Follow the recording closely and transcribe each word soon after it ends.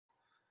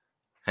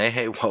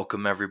Hey,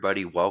 welcome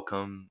everybody.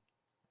 Welcome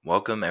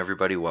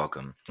everybody.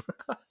 Welcome.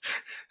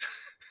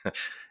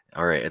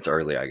 All right, it's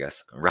early, I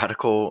guess.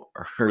 Radical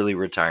early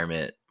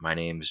retirement. My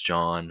name's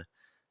John.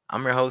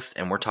 I'm your host,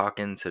 and we're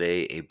talking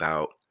today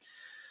about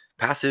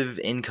passive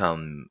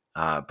income.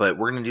 But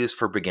we're going to do this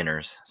for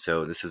beginners.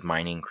 So, this is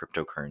mining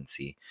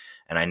cryptocurrency.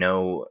 And I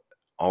know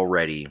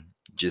already,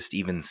 just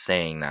even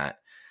saying that,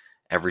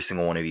 every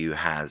single one of you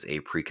has a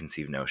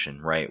preconceived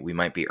notion, right? We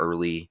might be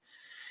early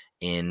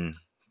in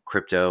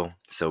crypto,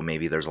 so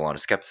maybe there's a lot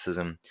of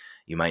skepticism.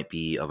 You might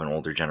be of an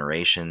older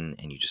generation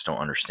and you just don't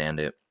understand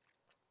it.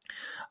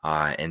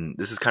 And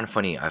this is kind of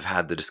funny. I've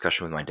had the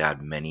discussion with my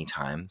dad many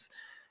times,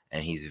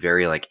 and he's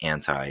very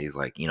anti. He's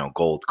like,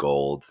 gold,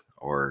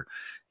 or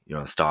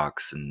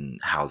stocks and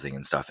housing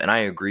and stuff. And I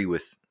agree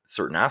with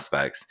certain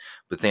aspects,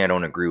 but the thing I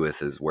don't agree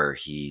with is where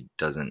he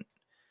doesn't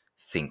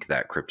think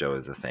that crypto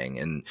is a thing.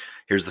 And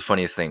here's the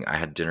funniest thing: I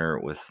had dinner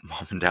with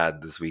mom and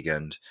dad this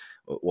weekend.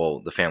 Well,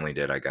 the family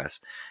did, I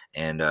guess.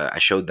 And I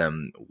showed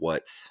them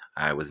what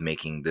I was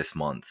making this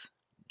month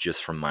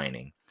just from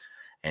mining.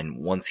 And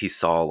once he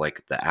saw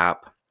the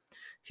app,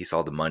 he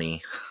saw the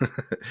money.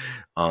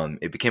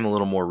 It became a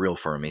little more real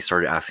for him. He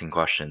started asking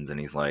questions, and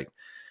he's like,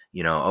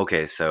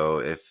 okay, so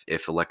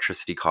if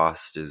electricity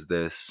cost is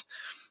this,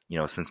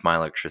 since my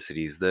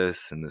electricity is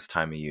this and this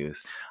time of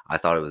use. I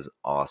thought it was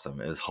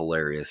awesome. It was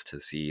hilarious to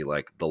see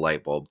the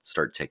light bulb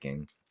start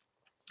ticking.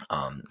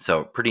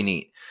 So pretty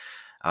neat.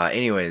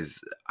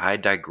 Anyways, I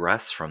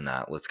digress from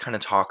that. Let's kind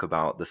of talk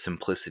about the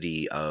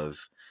simplicity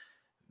of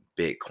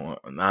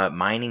Bitcoin,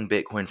 mining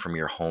Bitcoin from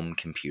your home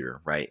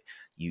computer, right?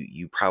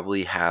 You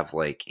probably have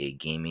a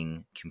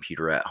gaming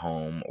computer at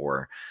home,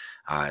 or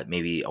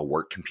maybe a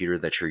work computer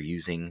that you're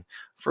using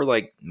for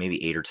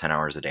maybe 8 or 10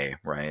 hours a day,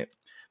 right?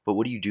 But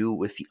what do you do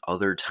with the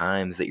other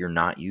times that you're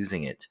not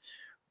using it,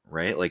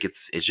 right?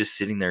 It's just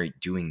sitting there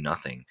doing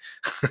nothing.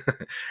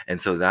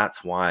 And so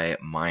that's why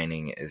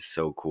mining is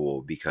so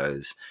cool,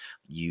 because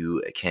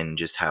you can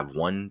just have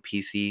one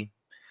PC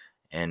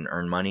and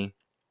earn money,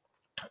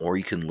 or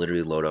you can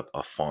literally load up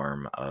a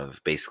farm of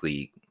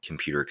basically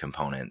computer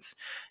components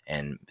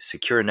and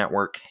secure a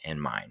network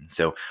and mine.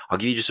 So I'll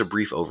give you just a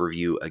brief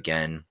overview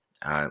again.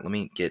 Let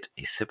me get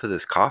a sip of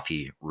this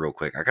coffee real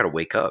quick. I gotta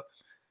wake up.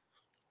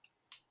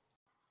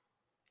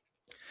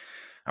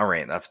 All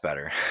right, that's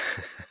better.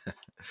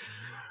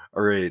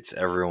 All right,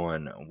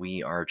 everyone,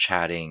 we are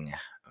chatting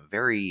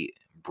very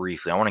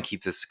briefly. I want to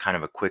keep this kind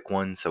of a quick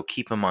one, so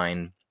keep in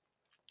mind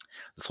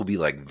this will be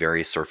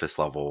very surface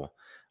level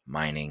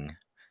mining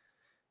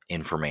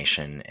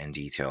information and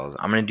details.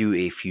 I'm going to do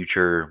a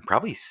future,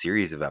 probably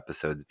series of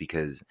episodes,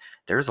 because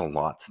there's a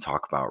lot to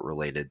talk about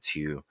related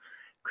to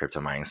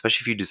crypto mining,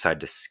 especially if you decide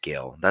to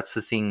scale. That's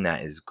the thing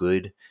that is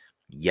good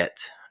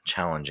yet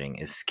challenging,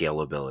 is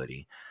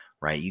scalability,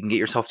 right? You can get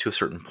yourself to a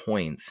certain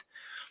point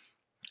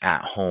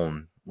at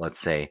home, let's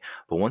say,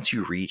 but once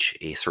you reach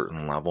a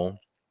certain level,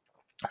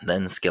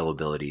 then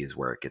scalability is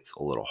where it gets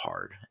a little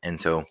hard. And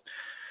so,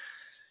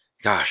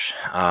 gosh,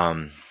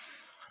 I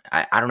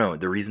don't know.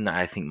 The reason that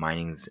I think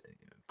mining's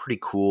pretty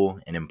cool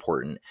and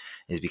important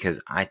is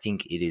because I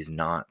think it is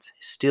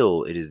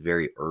it is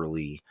very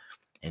early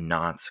and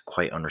not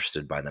quite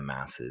understood by the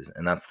masses.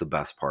 And that's the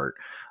best part.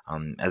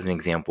 As an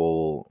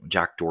example,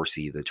 Jack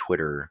Dorsey, the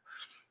Twitter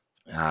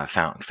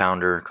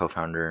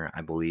co-founder,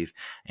 I believe,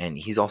 and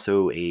he's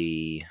also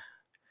a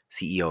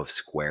CEO of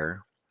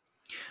Square.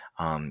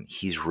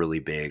 He's really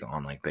big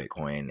on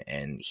Bitcoin,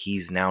 and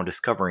he's now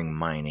discovering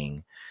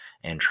mining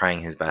and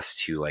trying his best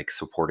to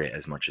support it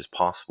as much as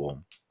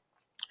possible.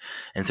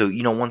 And so,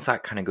 once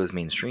that kind of goes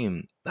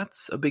mainstream,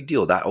 that's a big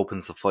deal. That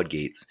opens the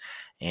floodgates.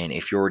 And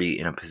if you're already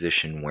in a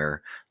position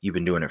where you've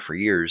been doing it for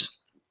years,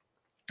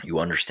 you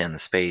understand the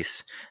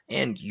space,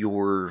 and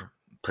you're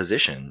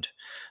positioned,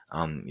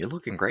 you're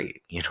looking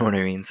great. You know what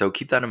I mean? So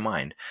keep that in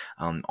mind.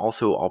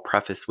 Also, I'll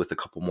preface with a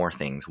couple more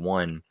things.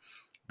 One,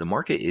 the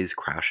market is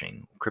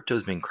crashing.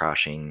 Crypto's been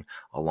crashing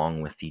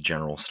along with the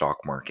general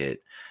stock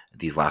market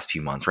these last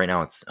few months. Right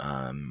now, it's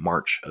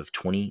March of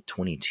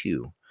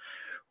 2022,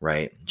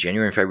 right?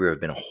 January and February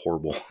have been a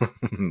horrible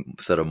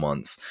set of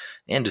months,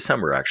 and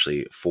December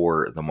actually,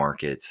 for the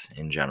markets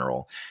in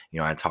general.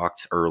 I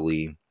talked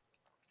early,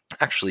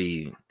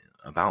 actually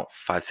about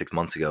 5-6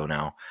 months ago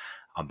now,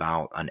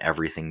 about an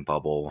everything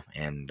bubble,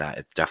 and that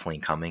it's definitely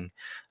coming.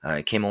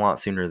 It came a lot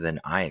sooner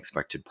than I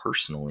expected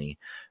personally,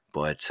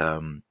 but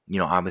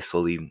I was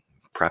slowly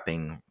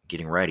prepping,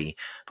 getting ready.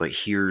 But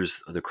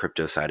here's the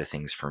crypto side of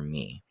things for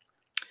me.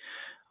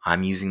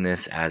 I'm using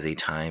this as a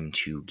time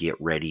to get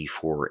ready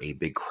for a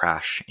big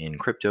crash in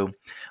crypto.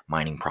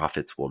 Mining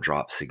profits will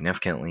drop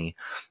significantly.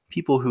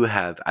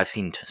 I've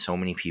seen so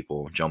many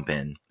people jump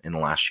in the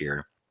last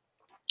year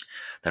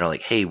that are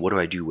like, hey, what do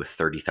I do with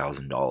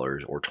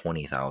 $30,000 or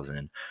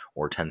 $20,000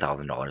 or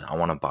 $10,000? I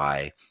want to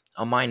buy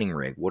a mining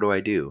rig. What do I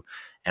do?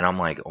 And I'm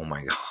like, oh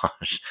my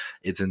gosh,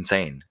 it's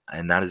insane.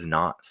 And that is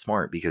not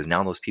smart, because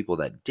now those people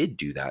that did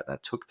do that,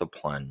 that took the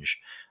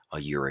plunge, a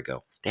year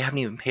ago. They haven't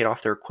even paid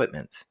off their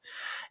equipment.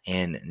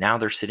 And now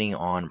they're sitting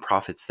on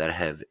profits that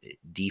have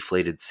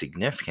deflated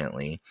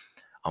significantly,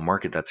 a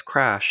market that's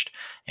crashed,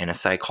 and a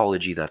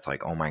psychology that's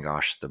like, oh my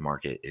gosh, the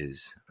market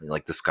is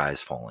like the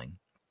sky's falling.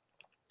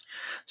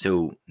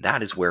 So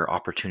that is where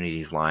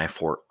opportunities lie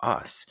for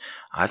us.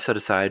 I've set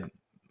aside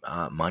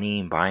money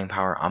and buying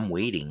power. I'm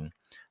waiting.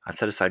 I've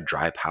set aside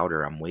dry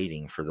powder. I'm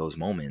waiting for those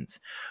moments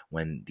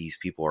when these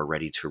people are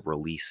ready to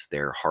release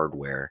their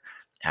hardware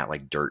at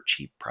like dirt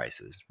cheap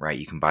prices, right?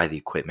 You can buy the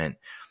equipment,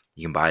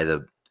 you can buy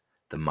the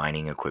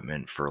mining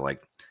equipment for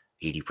like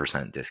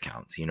 80%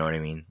 discounts. You know what I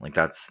mean? Like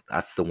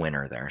that's the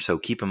winner there. So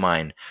keep in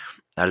mind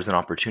that is an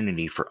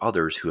opportunity for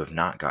others who have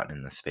not gotten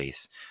in the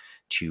space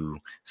to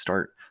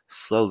start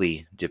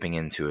slowly dipping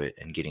into it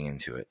and getting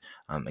into it.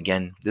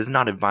 Again, this is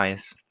not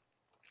advice.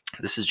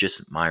 This is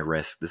just my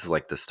risk. This is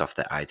like the stuff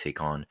that I take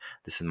on.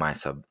 This is my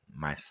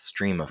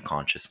stream of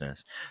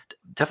consciousness.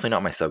 Definitely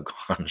not my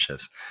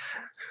subconscious.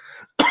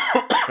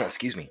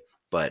 Excuse me.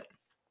 But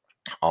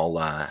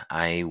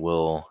I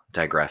will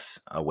digress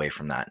away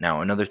from that.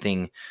 Now, another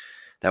thing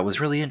that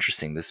was really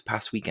interesting this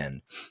past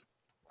weekend,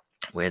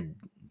 we had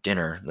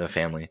dinner, the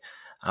family,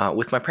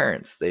 with my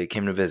parents. They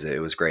came to visit. It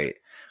was great.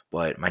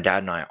 But my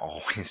dad and I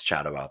always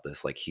chat about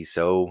this. Like, he's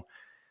so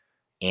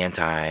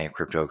anti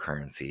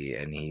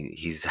cryptocurrency, and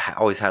he's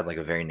always had like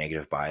a very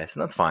negative bias,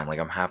 and that's fine. Like,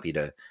 I'm happy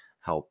to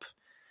help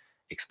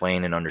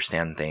explain and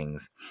understand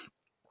things.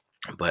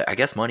 But I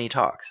guess money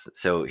talks.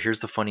 So here's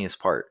the funniest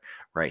part,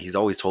 right? He's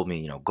always told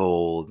me,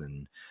 gold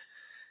and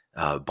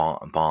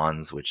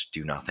bonds, which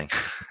do nothing,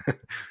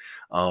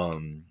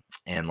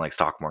 and like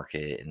stock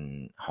market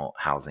and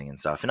housing and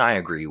stuff. And I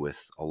agree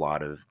with a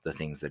lot of the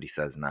things that he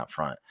says in that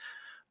front.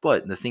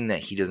 But the thing that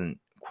he doesn't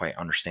quite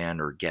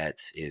understand or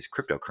get is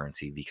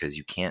cryptocurrency, because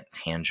you can't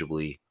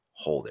tangibly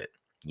hold it.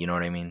 You know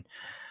what I mean?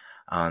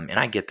 And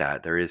I get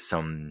that. There is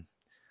some,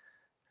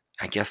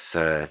 I guess,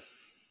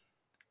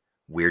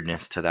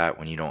 weirdness to that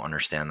when you don't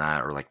understand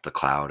that, or like the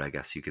cloud, I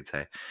guess you could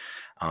say.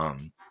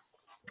 Um,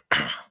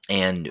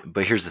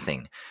 but here's the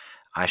thing.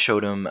 I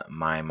showed him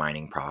my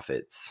mining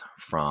profits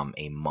from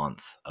a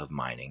month of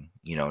mining.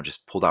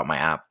 Just pulled out my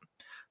app,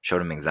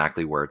 showed him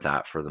exactly where it's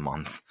at for the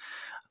month.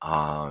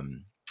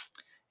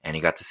 And he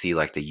got to see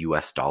like the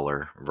US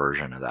dollar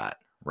version of that,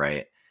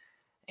 right?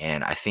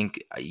 And I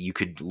think you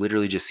could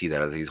literally just see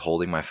that as he's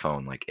holding my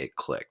phone, like it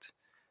clicked.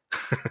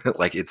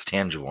 Like it's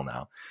tangible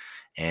now.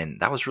 And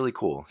that was really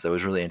cool. So it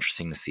was really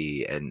interesting to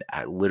see. And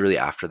literally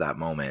after that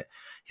moment,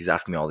 he's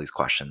asking me all these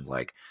questions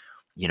like,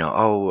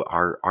 oh,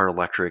 our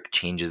electric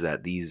changes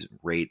at these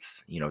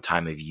rates,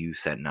 time of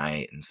use at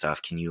night and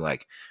stuff. Can you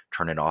like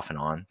turn it off and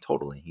on?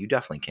 Totally. You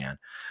definitely can.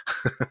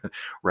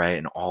 Right.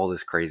 And all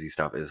this crazy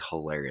stuff is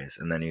hilarious.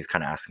 And then he was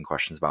kind of asking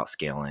questions about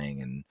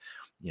scaling and,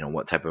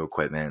 what type of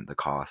equipment, the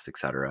cost,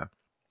 etc.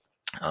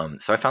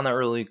 So I found that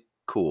really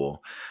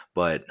cool,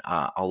 but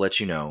I'll let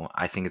you know,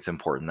 I think it's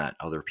important that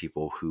other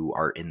people who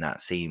are in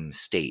that same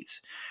state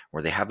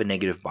where they have a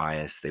negative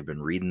bias, they've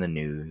been reading the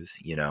news,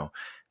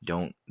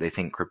 they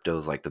think crypto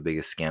is like the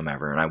biggest scam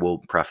ever. And I will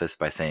preface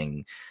by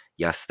saying,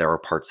 yes, there are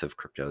parts of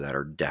crypto that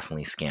are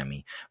definitely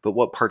scammy, but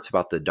what parts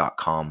about the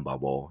 .com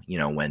bubble,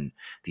 when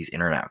these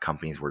internet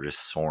companies were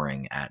just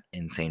soaring at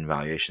insane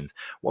valuations,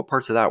 what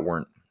parts of that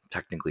weren't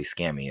technically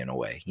scammy in a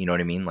way? You know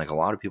what I mean? Like a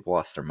lot of people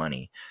lost their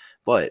money,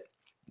 but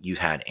you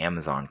had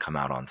Amazon come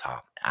out on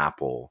top,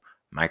 Apple,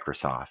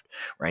 Microsoft,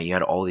 right? You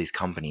had all these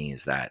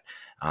companies that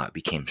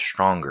became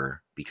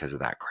stronger because of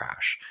that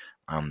crash.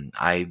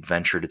 I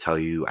venture to tell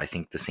you, I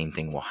think the same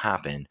thing will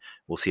happen.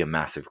 We'll see a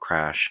massive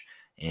crash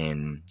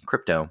in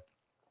crypto,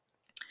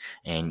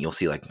 and you'll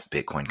see like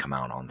Bitcoin come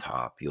out on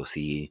top. You'll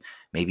see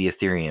maybe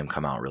Ethereum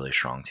come out really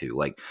strong too.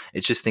 Like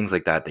it's just things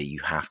like that that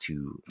you have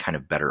to kind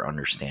of better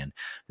understand.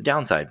 The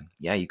downside,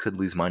 yeah, you could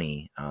lose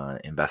money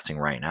investing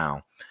right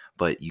now,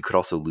 but you could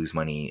also lose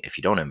money if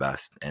you don't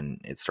invest and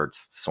it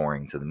starts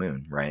soaring to the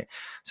moon, right?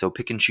 So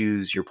pick and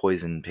choose your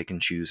poison, pick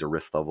and choose a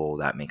risk level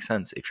that makes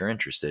sense if you're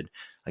interested.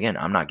 Again,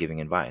 I'm not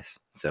giving advice.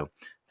 So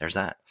there's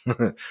that.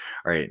 All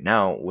right,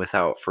 now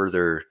without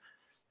further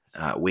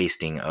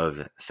wasting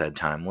of said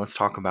time, let's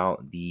talk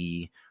about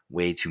the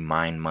way to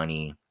mine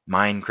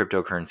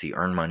cryptocurrency,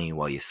 earn money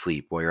while you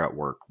sleep, while you're at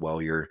work,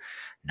 while you're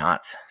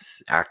not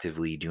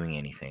actively doing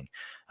anything.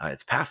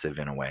 It's passive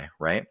in a way,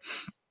 right?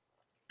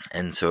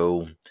 And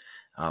so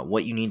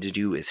what you need to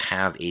do is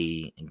have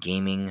a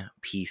gaming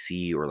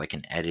PC or like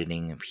an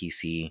editing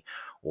PC,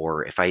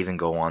 or if I even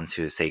go on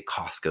to say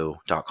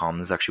Costco.com,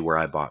 this is actually where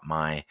I bought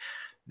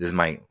this is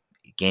my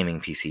gaming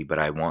PC, but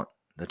I want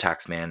the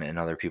taxman and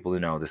other people to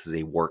know this is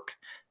a work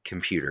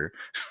computer.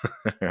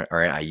 All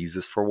right, I use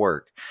this for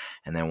work,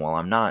 and then while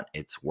I'm not,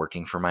 it's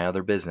working for my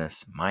other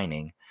business,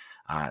 mining.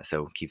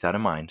 So keep that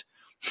in mind.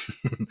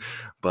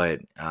 But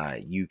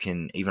you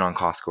can, even on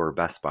Costco or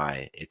Best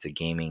Buy, it's a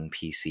gaming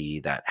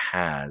PC that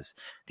has,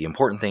 the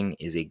important thing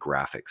is a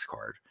graphics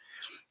card.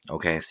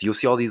 Okay, so you'll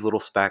see all these little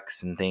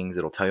specs and things,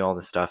 it'll tell you all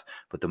this stuff,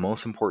 but the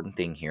most important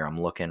thing here,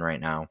 I'm looking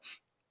right now,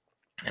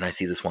 and I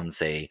see this one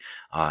say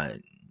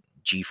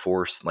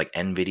GeForce, like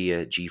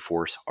NVIDIA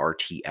GeForce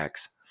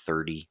RTX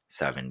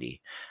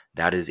 3070.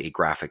 That is a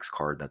graphics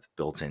card that's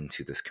built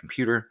into this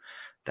computer.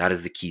 That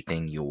is the key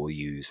thing you will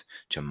use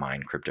to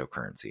mine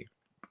cryptocurrency.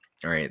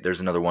 All right,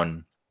 there's another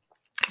one.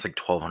 It's like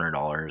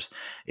 $1,200.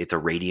 It's a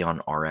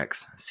Radeon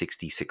RX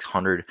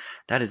 6600.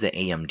 That is an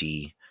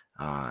AMD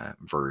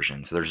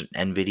version. So there's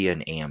NVIDIA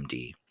and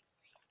AMD.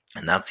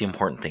 And that's the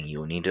important thing.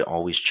 You need to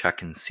always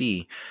check and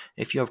see.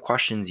 If you have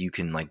questions, you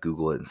can like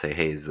Google it and say,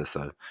 hey, is this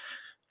a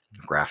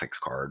graphics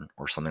card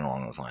or something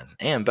along those lines?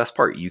 And best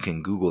part, you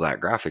can Google that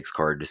graphics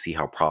card to see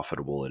how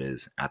profitable it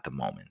is at the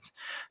moment.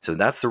 So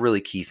that's the really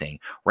key thing.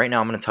 Right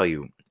now, I'm going to tell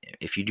you,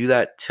 if you do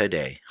that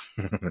today,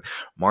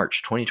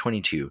 March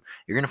 2022,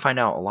 you're going to find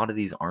out a lot of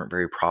these aren't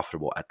very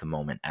profitable at the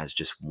moment as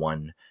just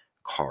one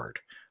card.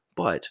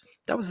 But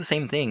that was the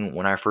same thing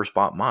when I first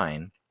bought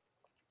mine.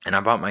 And I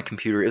bought my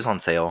computer. It was on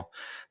sale,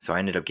 so I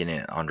ended up getting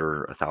it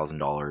under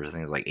 $1,000. I think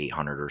it was like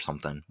 800 or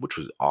something, which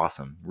was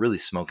awesome. Really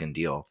smoking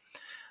deal.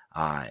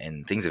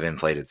 And things have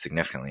inflated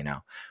significantly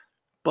now.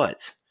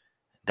 But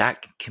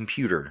that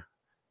computer,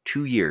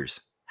 2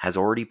 years, has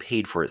already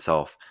paid for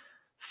itself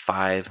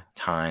 5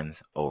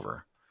 times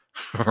over.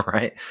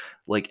 Right?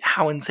 Like,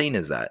 how insane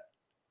is that?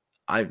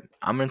 I'm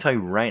going to tell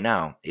you right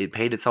now, it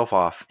paid itself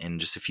off in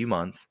just a few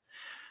months.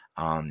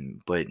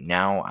 But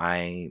now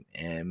I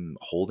am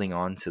holding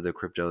on to the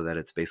crypto that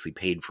it's basically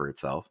paid for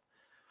itself.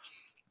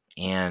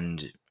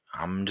 And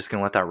I'm just going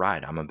to let that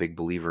ride. I'm a big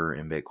believer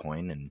in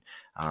Bitcoin.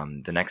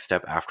 And the next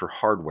step after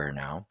hardware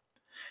now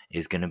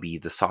is going to be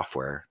the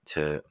software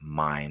to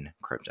mine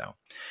crypto.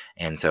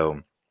 And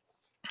so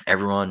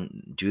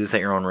everyone, do this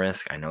at your own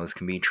risk. I know this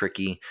can be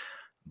tricky,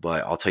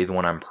 but I'll tell you the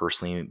one I'm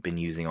personally been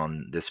using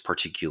on this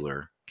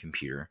particular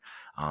computer.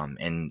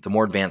 And the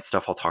more advanced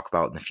stuff I'll talk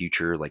about in the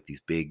future, like these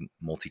big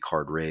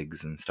multi-card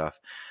rigs and stuff.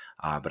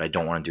 But I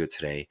don't want to do it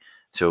today.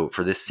 So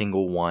for this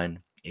single one,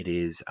 it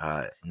is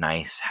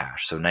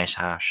NiceHash. So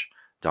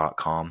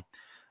nicehash.com.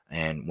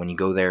 And when you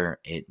go there,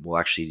 it will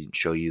actually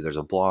show you there's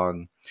a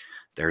blog.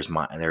 There's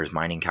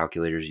mining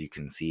calculators. You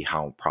can see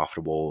how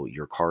profitable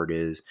your card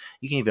is.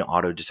 You can even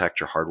auto detect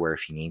your hardware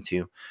if you need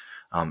to.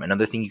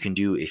 Another thing you can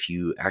do if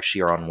you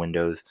actually are on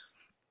Windows,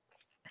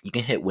 you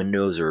can hit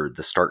Windows or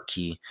the Start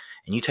key,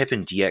 and you type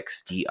in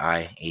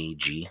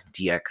DXDIAG,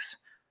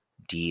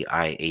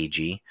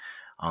 DXDIAG.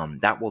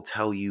 That will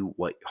tell you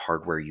what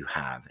hardware you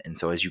have. And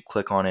so as you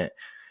click on it,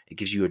 it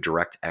gives you a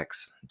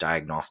DirectX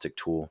diagnostic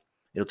tool.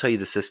 It'll tell you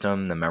the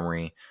system, the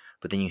memory,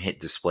 but then you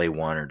hit display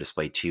 1 or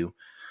display 2.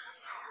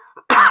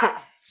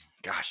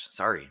 Gosh,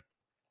 sorry.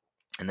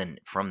 And then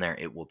from there,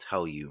 it will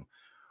tell you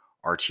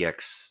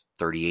RTX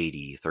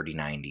 3080,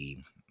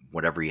 3090,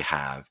 whatever you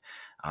have.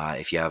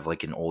 If you have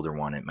like an older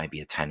one, it might be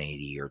a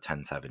 1080 or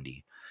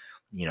 1070.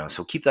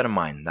 So keep that in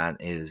mind. That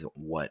is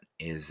what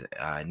is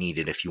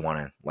needed if you want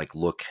to like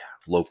look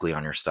locally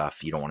on your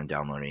stuff. You don't want to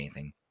download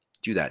anything.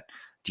 Do that,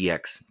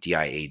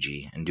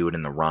 DXDIAG, and do it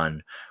in the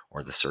run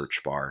or the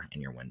search bar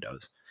in your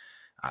Windows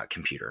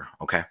computer.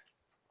 Okay.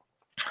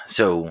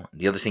 So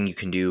the other thing you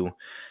can do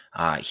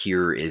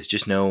here is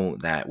just know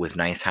that with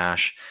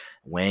NiceHash,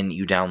 when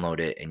you download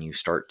it and you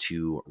start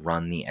to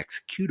run the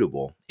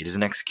executable, it is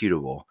an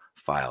executable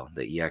file,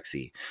 the exe.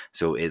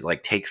 So it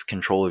like takes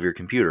control of your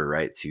computer,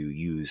 right, to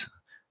use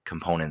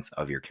components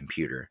of your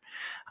computer.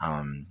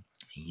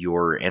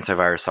 Your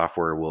antivirus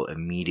software will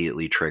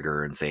immediately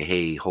trigger and say,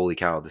 hey, holy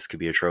cow, this could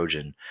be a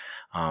Trojan.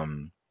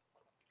 I'm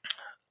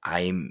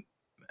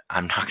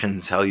not going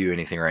to tell you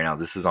anything right now.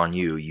 This is on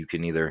you. You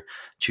can either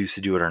choose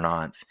to do it or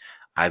not.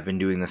 I've been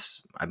doing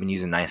this. I've been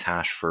using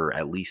NiceHash for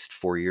at least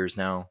 4 years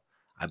now.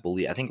 I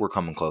think we're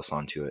coming close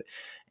onto it,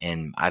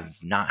 and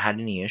I've not had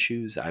any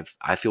issues.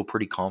 I feel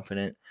pretty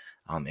confident.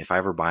 If I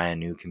ever buy a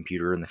new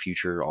computer in the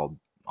future, I'll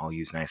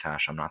use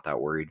NiceHash. I'm not that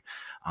worried.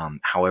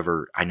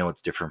 However, I know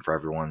it's different for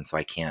everyone, so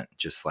I can't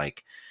just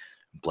like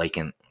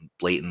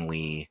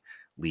blatantly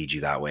lead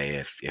you that way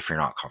if you're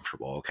not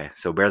comfortable. Okay,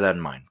 so bear that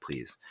in mind,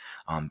 please.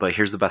 But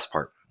here's the best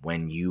part: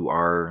 when you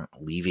are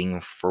leaving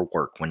for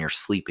work, when you're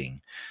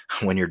sleeping,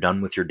 when you're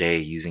done with your day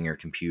using your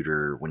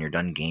computer, when you're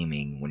done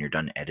gaming, when you're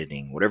done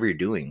editing, whatever you're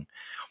doing,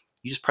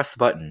 you just press the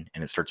button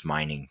and it starts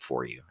mining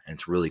for you, and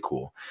it's really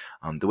cool.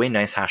 The way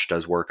NiceHash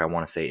does work, I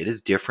want to say it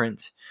is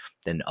different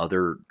than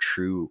other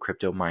true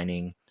crypto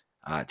mining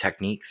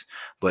techniques,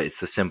 but it's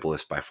the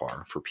simplest by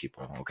far for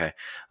people. Okay.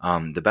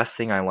 The best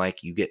thing I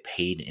like, you get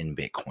paid in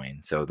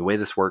Bitcoin. So the way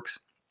this works,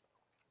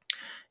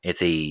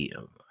 it's a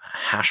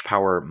hash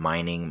power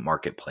mining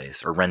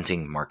marketplace or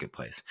renting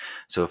marketplace.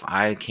 So if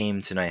I came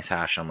to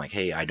NiceHash, I'm like,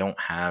 hey, I don't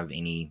have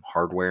any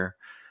hardware,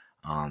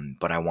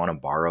 but I want to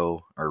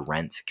borrow or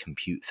rent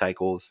compute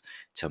cycles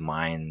to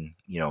mine,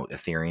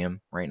 Ethereum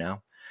right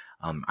now.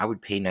 I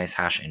would pay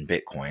NiceHash in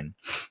Bitcoin.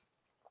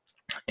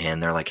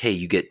 And they're like, hey,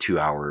 you get 2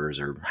 hours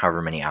or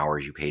however many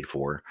hours you paid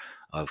for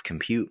of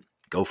compute,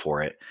 go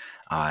for it.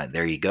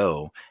 there you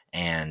go.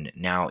 And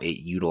now it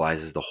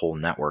utilizes the whole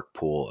network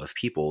pool of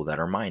people that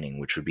are mining,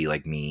 which would be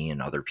like me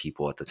and other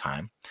people at the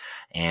time.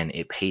 And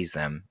it pays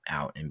them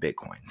out in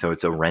Bitcoin. So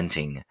it's a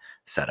renting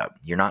setup.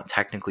 You're not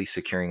technically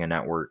securing a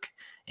network,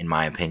 in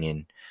my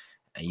opinion.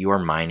 You are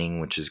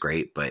mining, which is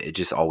great, but it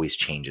just always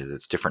changes.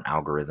 It's different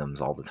algorithms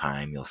all the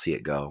time. You'll see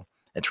it go.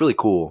 It's really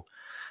cool.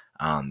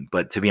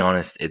 But to be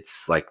honest,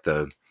 it's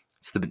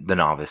the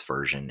novice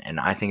version, and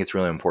I think it's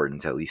really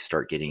important to at least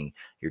start getting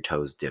your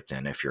toes dipped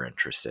in if you're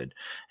interested.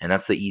 And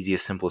that's the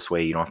easiest, simplest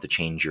way. You don't have to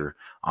change your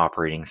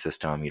operating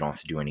system. You don't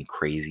have to do any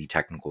crazy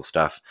technical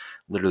stuff.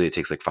 Literally, it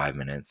takes like 5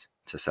 minutes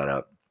to set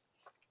up.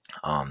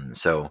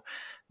 So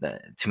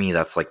to me,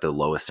 that's like the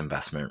lowest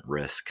investment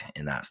risk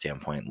in that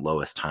standpoint,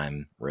 lowest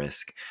time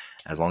risk.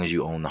 As long as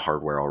you own the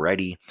hardware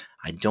already,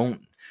 I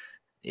don't.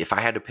 If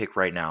I had to pick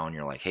right now, and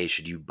you're like, hey,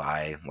 should you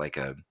buy like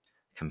a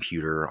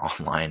computer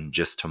online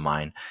just to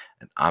mine?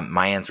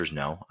 My answer is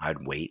no.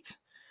 I'd wait.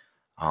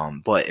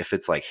 But if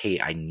it's like, hey,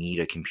 I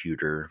need a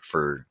computer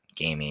for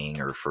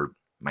gaming or for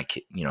my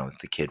kid,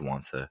 the kid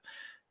wants a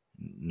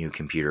new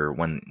computer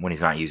when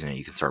he's not using it,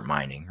 you can start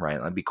mining, right?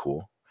 That'd be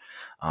cool.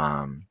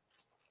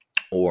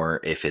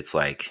 Or if it's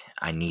like,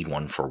 I need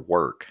one for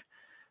work,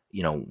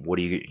 you're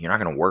not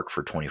going to work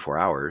for 24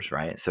 hours,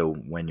 right? So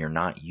when you're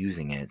not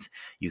using it,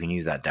 you can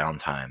use that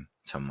downtime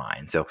to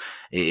mine. So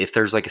if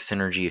there's like a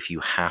synergy, if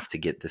you have to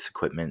get this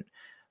equipment,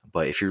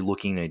 but if you're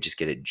looking to just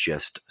get it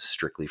just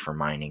strictly for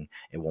mining,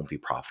 it won't be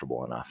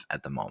profitable enough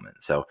at the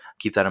moment. So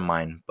keep that in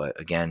mind. But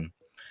again,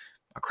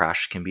 a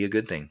crash can be a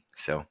good thing.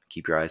 So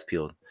keep your eyes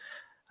peeled.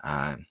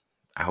 I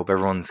hope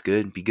everyone's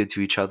good. Be good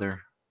to each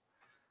other.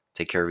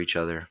 Take care of each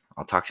other.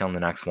 I'll talk to you on the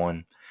next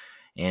one.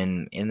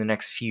 And in the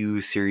next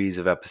few series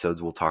of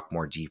episodes, we'll talk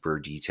more deeper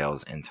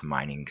details into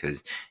mining,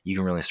 because you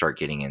can really start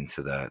getting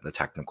into the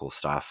technical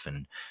stuff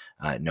and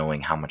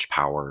knowing how much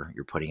power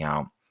you're putting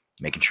out,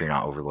 making sure you're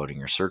not overloading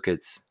your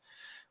circuits,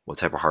 what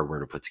type of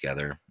hardware to put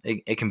together.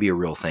 It can be a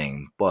real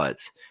thing, but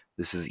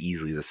this is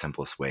easily the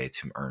simplest way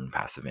to earn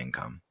passive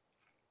income.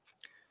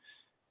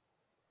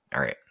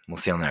 All right, we'll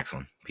see you on the next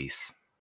one. Peace.